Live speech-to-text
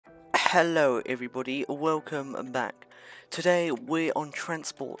Hello everybody, welcome back. Today we're on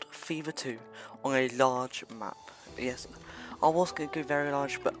Transport Fever 2 on a large map. Yes, I was going to go very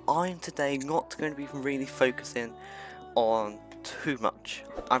large, but I'm today not going to be really focusing on too much.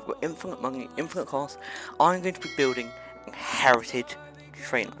 I've got infinite money, infinite cost. I'm going to be building a heritage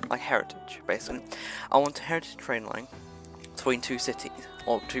train line, like heritage basically. I want a heritage train line between two cities,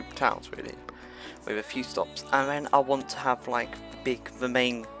 or two towns really, with a few stops, and then I want to have like the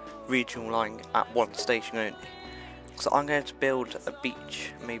main regional line at one station only. So I'm going to build a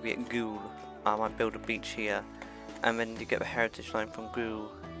beach, maybe at Goole. I might build a beach here, and then you get the heritage line from Goole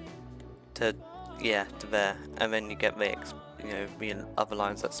to there, and then you get the the other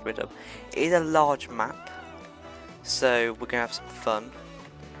lines that split up. It is a large map, so we're gonna have some fun.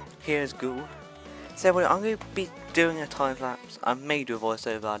 Here's Goole. So I'm going to be doing a time lapse. I may do a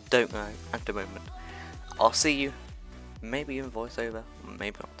voiceover, I don't know at the moment. I'll see you, maybe in voiceover,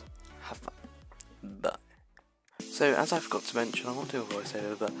 maybe not. Have fun. Bye. So as I forgot to mention, I want to do a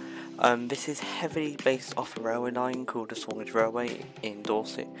voiceover, but this is heavily based off a railway line called the Swanage Railway in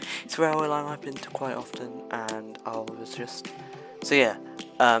Dorset. It's a railway line I've been to quite often, and I was just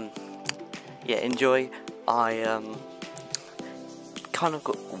enjoy. I kind of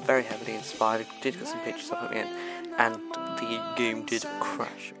got very heavily inspired. I did get some pictures up at the end, and the game did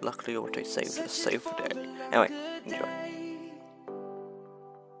crash. Luckily, auto saved the save for day. Anyway, enjoy.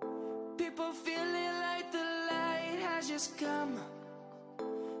 Just come,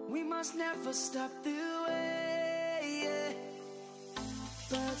 we must never stop the way, yeah.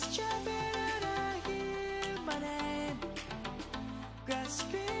 Birds chirping and I hear my name,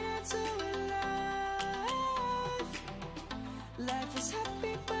 grasping into life. Life is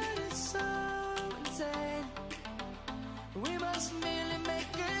happy but it's so insane. We must merely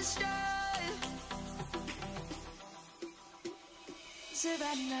make a start.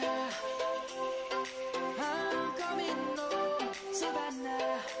 Savannah, I'm coming home,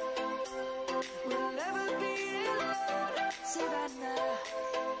 Savannah. We'll never be alone, Savannah.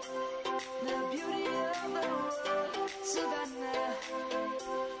 The beauty of the world, Savannah.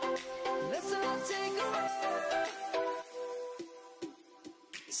 Let's all take a walk,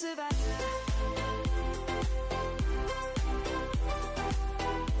 Savannah.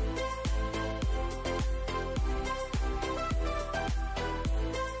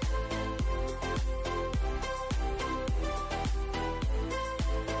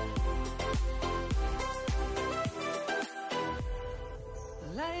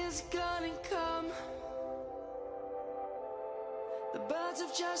 Is gonna come. The birds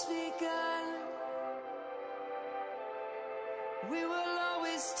have just begun. We will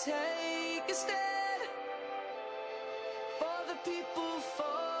always take a stand for the people,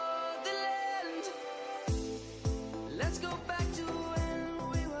 for the land. Let's go back to when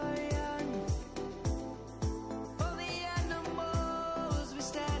we were young. For the animals we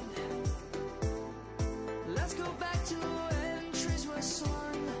stand. Let's go back to when trees were swung.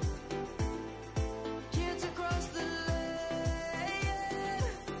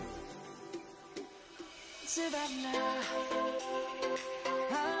 Savannah,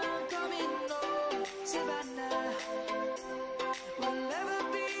 I'm coming home, Savannah. We'll never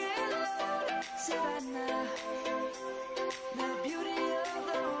be alone, Savannah. The beauty of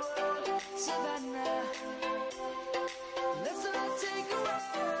the world, Savannah. Let's all take a walk,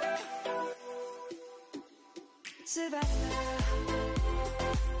 Savannah.